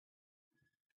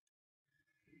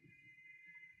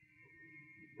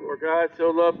For God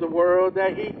so loved the world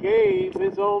that he gave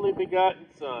his only begotten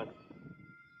Son,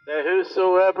 that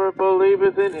whosoever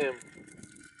believeth in him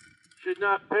should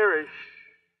not perish,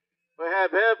 but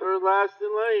have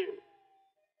everlasting life.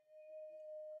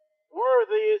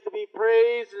 Worthy is to be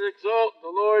praised and exalt the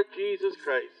Lord Jesus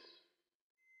Christ.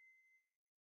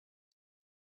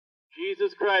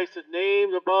 Jesus Christ is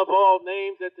named above all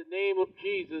names. At the name of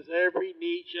Jesus every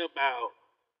knee shall bow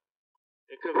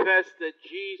and confess that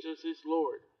Jesus is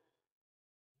Lord.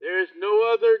 There is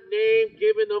no other name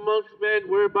given amongst men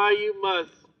whereby you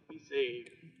must be saved.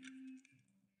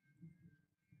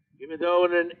 Even though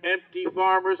in an empty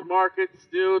farmer's market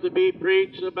still to be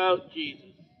preached about Jesus,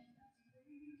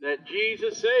 that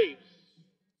Jesus saves,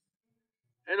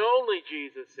 and only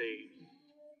Jesus saves.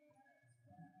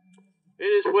 It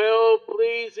is well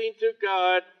pleasing to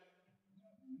God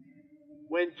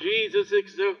when Jesus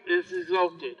is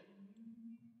exalted.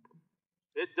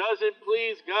 It doesn't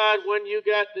please God when you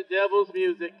got the devil's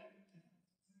music.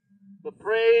 The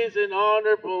praise and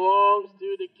honor belongs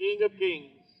to the King of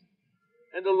Kings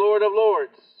and the Lord of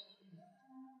Lords.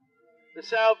 The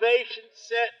salvation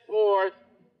set forth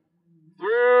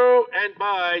through and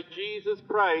by Jesus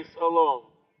Christ alone.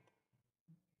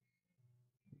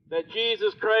 That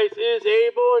Jesus Christ is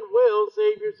able and will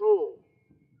save your soul.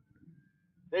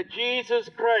 That Jesus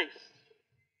Christ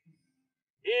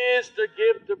is the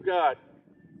gift of God.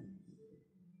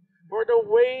 For the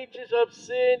wages of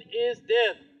sin is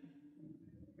death,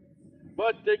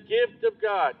 but the gift of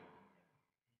God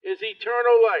is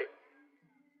eternal life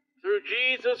through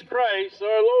Jesus Christ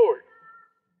our Lord.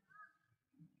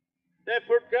 That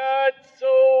for God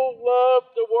so loved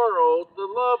the world,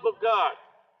 the love of God.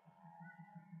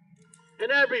 And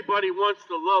everybody wants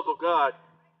the love of God.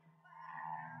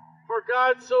 For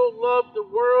God so loved the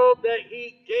world that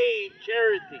he gave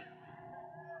charity.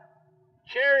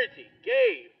 Charity,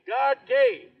 gave. God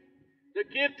gave. The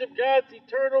gift of God's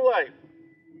eternal life.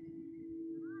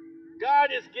 God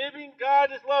is giving,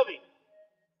 God is loving.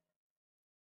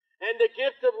 And the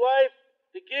gift of life,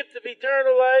 the gift of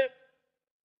eternal life,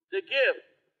 the gift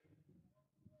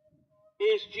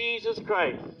is Jesus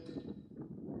Christ.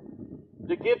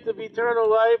 The gift of eternal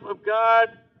life of God,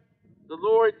 the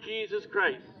Lord Jesus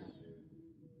Christ.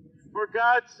 For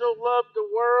God so loved the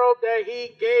world that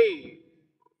he gave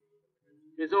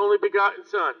his only begotten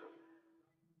Son,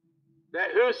 that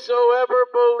whosoever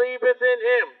believeth in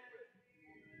him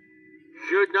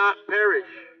should not perish,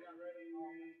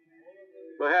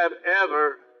 but have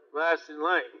everlasting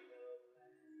life.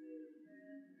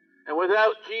 And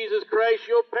without Jesus Christ,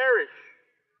 you'll perish.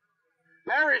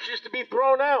 Perish is to be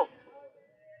thrown out,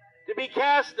 to be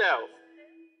cast out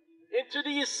into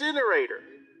the incinerator.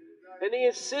 And the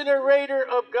incinerator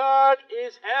of God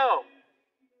is hell.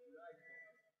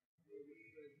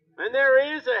 And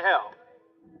there is a hell.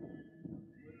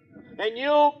 And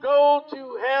you'll go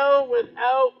to hell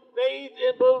without faith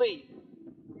and belief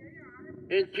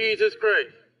in Jesus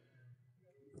Christ.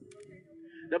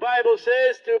 The Bible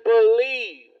says to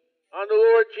believe on the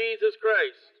Lord Jesus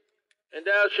Christ, and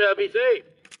thou shalt be saved.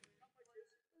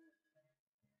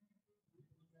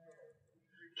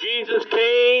 Jesus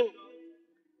came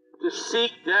to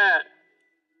seek that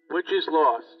which is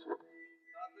lost.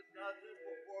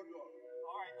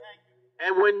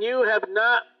 And when you have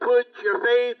not put your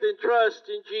faith and trust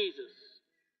in Jesus,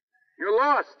 you're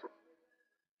lost.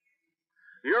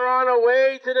 You're on a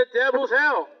way to the devil's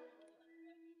hell.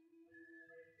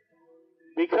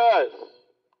 Because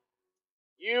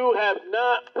you have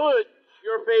not put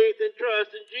your faith and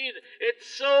trust in Jesus. It's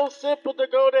so simple to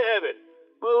go to heaven.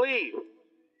 Believe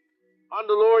on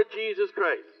the Lord Jesus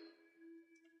Christ.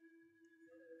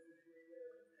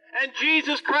 And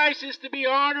Jesus Christ is to be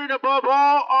honored above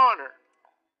all honor.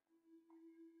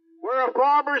 Where a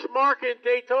farmer's market in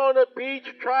Daytona Beach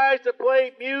tries to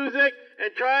play music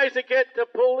and tries to get the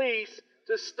police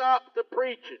to stop the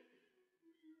preaching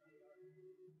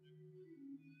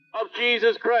of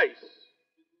Jesus Christ.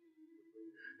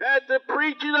 That the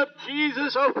preaching of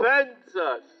Jesus offends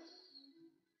us.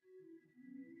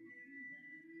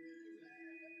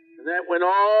 And that when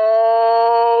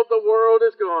all the world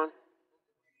is gone,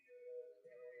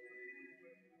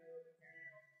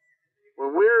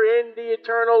 when we're in the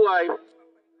eternal life,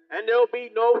 and there'll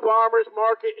be no farmer's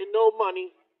market and no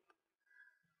money,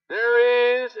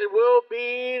 there is and will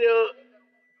be the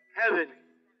heaven,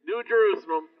 New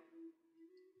Jerusalem,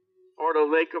 or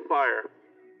the lake of fire.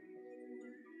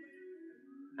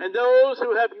 And those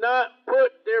who have not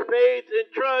put their faith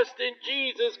and trust in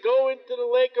Jesus go into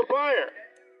the lake of fire.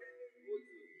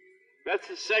 That's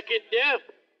the second death.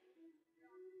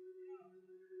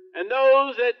 And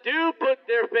those that do put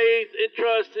their faith and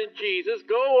trust in Jesus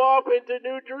go off into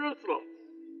New Jerusalem.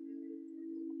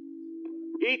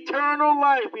 Eternal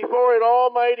life before an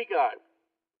almighty God.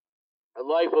 A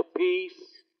life of peace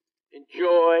and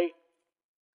joy.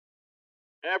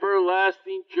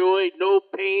 Everlasting joy. No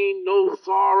pain, no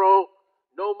sorrow.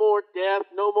 No more death,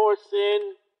 no more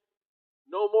sin.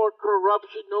 No more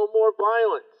corruption, no more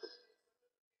violence.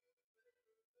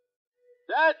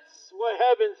 That's what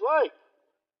heaven's like.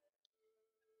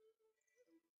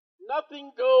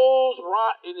 Nothing goes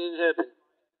rotten in heaven.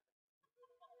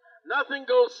 Nothing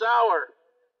goes sour.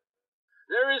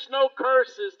 There is no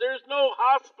curses. There's no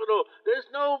hospital. There's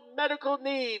no medical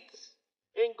needs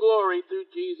in glory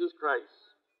through Jesus Christ.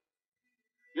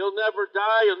 You'll never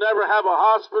die. You'll never have a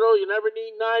hospital. You never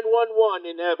need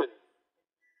 911 in heaven.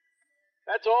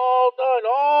 That's all done.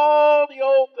 All the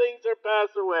old things are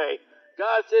passed away.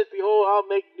 God says, behold, I'll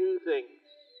make new things.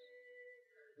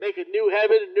 Make a new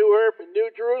heaven, a new earth, a new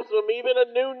Jerusalem, even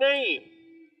a new name.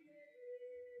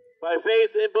 By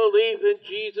faith and belief in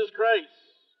Jesus Christ.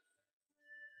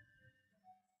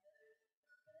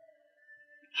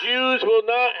 Jews will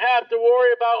not have to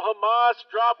worry about Hamas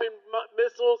dropping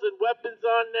missiles and weapons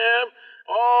on them.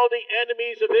 All the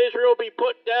enemies of Israel will be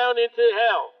put down into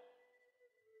hell.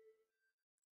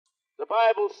 The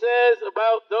Bible says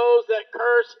about those that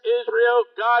curse Israel,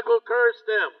 God will curse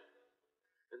them.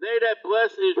 And they that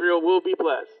bless Israel will be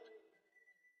blessed.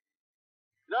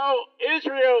 No,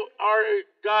 Israel are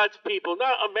God's people,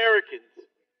 not Americans.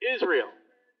 Israel.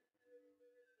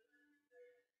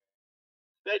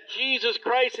 That Jesus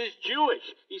Christ is Jewish.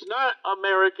 He's not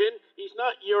American. He's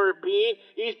not European.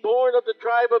 He's born of the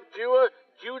tribe of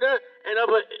Judah and of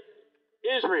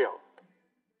Israel.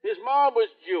 His mom was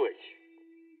Jewish.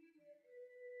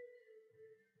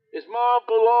 His mom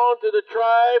belonged to the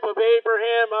tribe of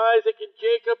Abraham, Isaac, and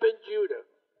Jacob and Judah.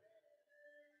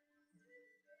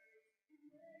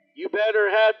 You better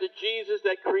have the Jesus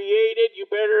that created. You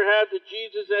better have the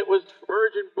Jesus that was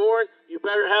virgin born. You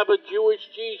better have a Jewish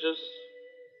Jesus.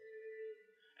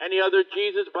 Any other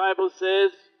Jesus, the Bible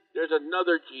says, there's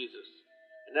another Jesus.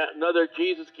 And that another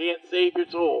Jesus can't save your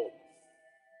soul.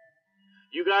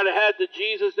 You got to have the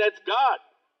Jesus that's God.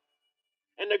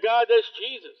 And the God that's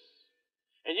Jesus.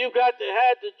 And you've got to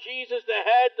have the Jesus that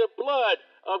had the blood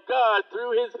of God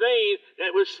through his veins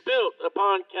that was spilt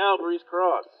upon Calvary's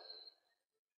cross.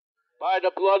 By the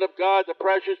blood of God, the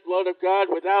precious blood of God,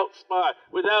 without spot,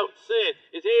 without sin,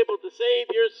 is able to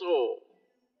save your soul.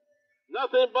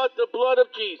 Nothing but the blood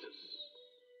of Jesus.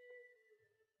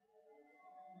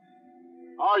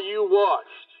 Are you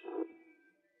washed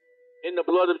in the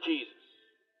blood of Jesus?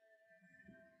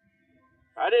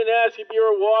 I didn't ask if you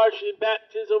were washed in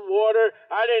baptism water.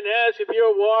 I didn't ask if you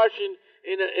were washed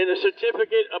in a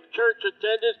certificate of church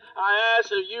attendance. I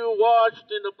asked if you washed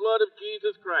in the blood of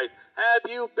Jesus Christ. Have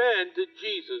you been to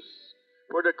Jesus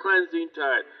for the cleansing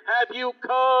time? Have you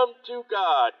come to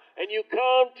God? And you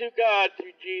come to God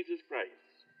through Jesus Christ.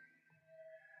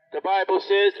 The Bible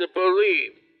says to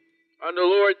believe on the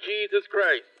Lord Jesus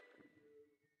Christ,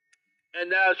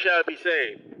 and thou shalt be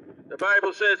saved. The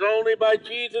Bible says only by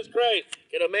Jesus Christ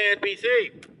can a man be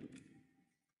saved.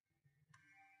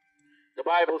 The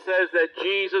Bible says that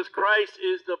Jesus Christ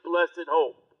is the blessed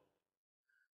hope.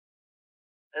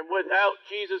 And without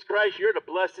Jesus Christ, you're the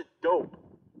blessed dope.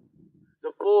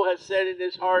 The fool has said in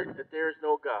his heart that there is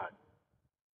no God.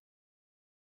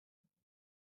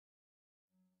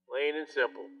 Plain and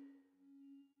simple.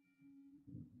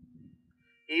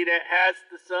 He that hath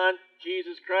the Son,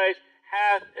 Jesus Christ,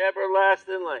 hath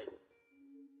everlasting life.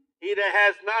 He that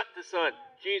has not the Son,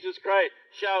 Jesus Christ,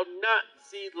 shall not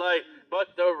see life, but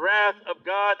the wrath of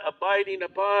God abiding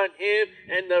upon him,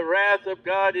 and the wrath of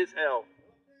God is hell.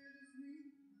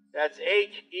 That's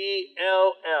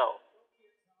H-E-L-L.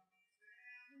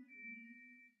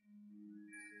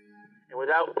 And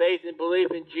without faith and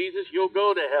belief in Jesus, you'll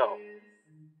go to hell.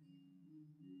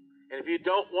 And if you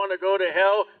don't want to go to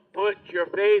hell, put your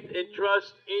faith and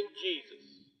trust in Jesus.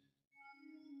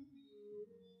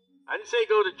 I didn't say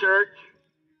go to church.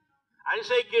 I didn't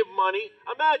say give money.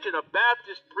 Imagine a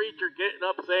Baptist preacher getting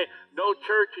up saying no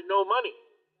church and no money.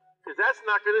 Because that's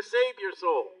not going to save your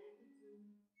soul.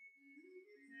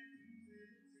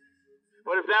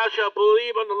 But if thou shalt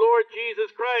believe on the Lord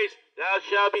Jesus Christ, thou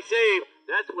shalt be saved.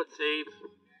 That's what saves.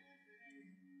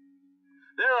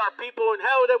 There are people in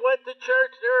hell that went to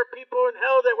church. There are people in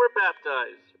hell that were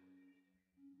baptized.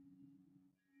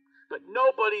 But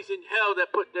nobody's in hell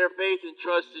that put their faith and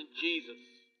trust in Jesus.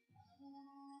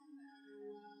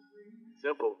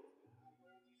 Simple.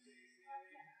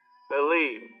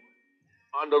 Believe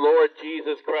on the Lord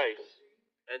Jesus Christ,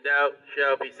 and thou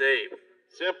shalt be saved.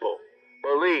 Simple.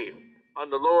 Believe on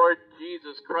the Lord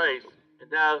Jesus Christ, and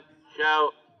thou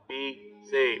shalt be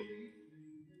saved.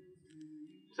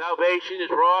 Salvation is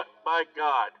wrought by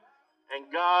God,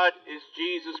 and God is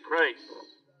Jesus Christ.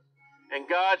 And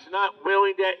God's not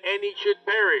willing that any should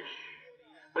perish,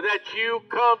 but that you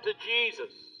come to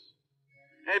Jesus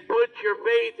and put your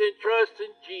faith and trust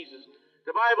in Jesus.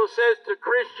 The Bible says to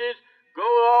Christians, go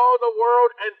all the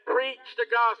world and preach the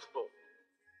gospel.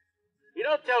 You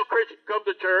don't tell Christians come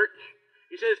to church.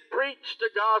 He says preach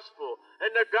the gospel.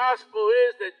 And the gospel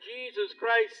is that Jesus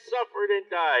Christ suffered and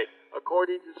died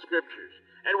according to the scriptures,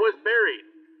 and was buried,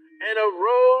 and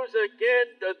arose again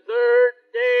the third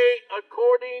day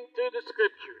according to the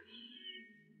scriptures.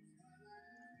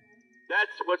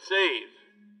 That's what saves.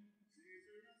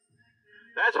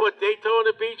 That's what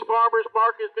Daytona Beach Farmers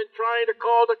Market has been trying to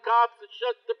call the cops to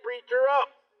shut the preacher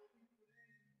up.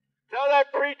 Tell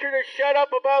that preacher to shut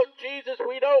up about Jesus.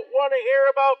 We don't want to hear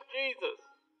about Jesus.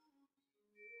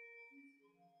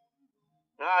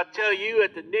 I tell you,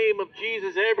 at the name of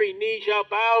Jesus, every knee shall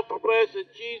bow and profess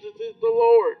that Jesus is the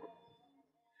Lord.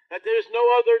 That there's no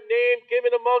other name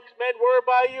given amongst men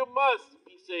whereby you must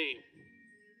be saved.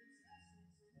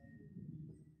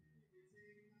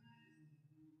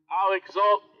 I'll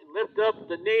exalt and lift up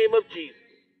the name of Jesus.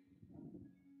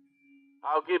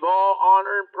 I'll give all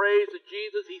honor and praise to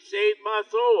Jesus. He saved my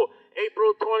soul.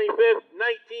 April 25th,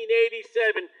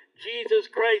 1987, Jesus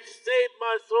Christ saved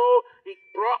my soul. He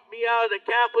brought me out of the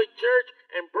Catholic Church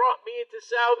and brought me into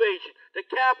salvation. The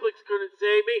Catholics couldn't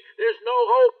save me. There's no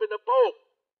hope in the Pope.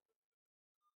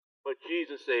 But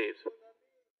Jesus saves.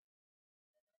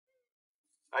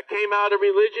 I came out of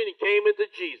religion and came into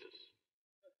Jesus.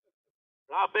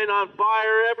 I've been on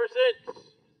fire ever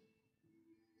since.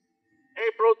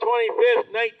 April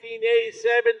 25th,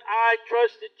 1987, I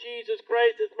trusted Jesus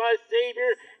Christ as my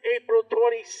Savior. April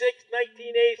 26th,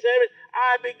 1987,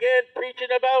 I began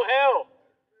preaching about hell.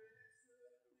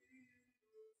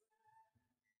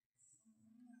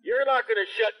 You're not going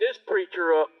to shut this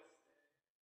preacher up.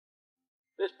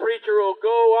 This preacher will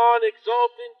go on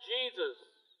exalting Jesus.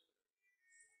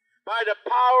 By the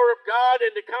power of God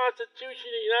and the Constitution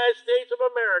of the United States of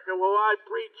America will I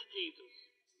preach Jesus.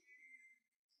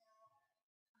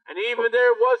 And even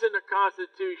there wasn't a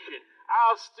Constitution,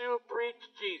 I'll still preach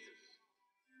Jesus.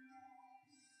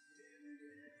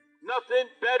 Nothing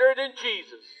better than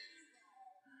Jesus.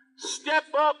 Step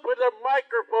up with a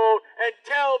microphone and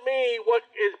tell me what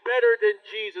is better than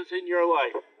Jesus in your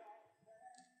life.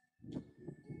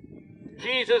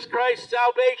 Jesus Christ's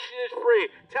salvation is free.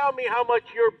 Tell me how much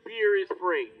your beer is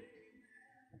free.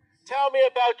 Tell me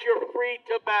about your free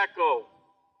tobacco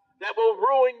that will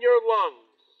ruin your lungs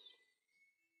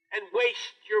and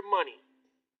waste your money.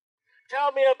 Tell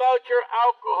me about your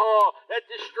alcohol that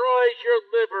destroys your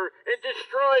liver and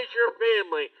destroys your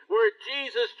family, where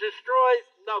Jesus destroys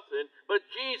nothing, but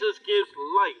Jesus gives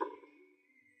life.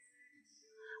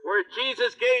 Where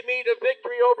Jesus gave me the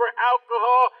victory over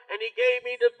alcohol, and he gave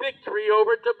me the victory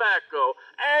over tobacco,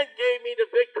 and gave me the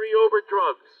victory over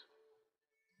drugs.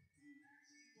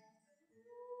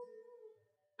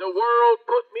 The world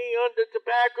put me under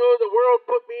tobacco, the world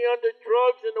put me under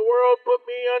drugs, and the world put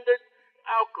me under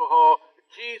alcohol.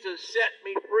 Jesus set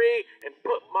me free and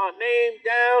put my name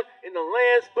down in the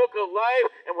Lamb's Book of Life,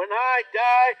 and when I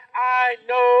die, I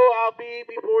know I'll be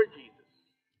before Jesus.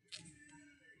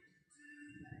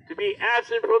 To be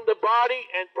absent from the body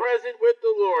and present with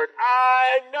the Lord.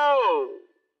 I know.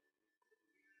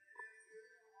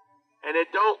 And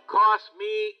it don't cost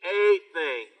me a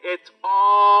thing. It's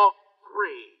all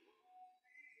free.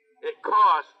 It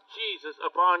cost Jesus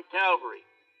upon Calvary.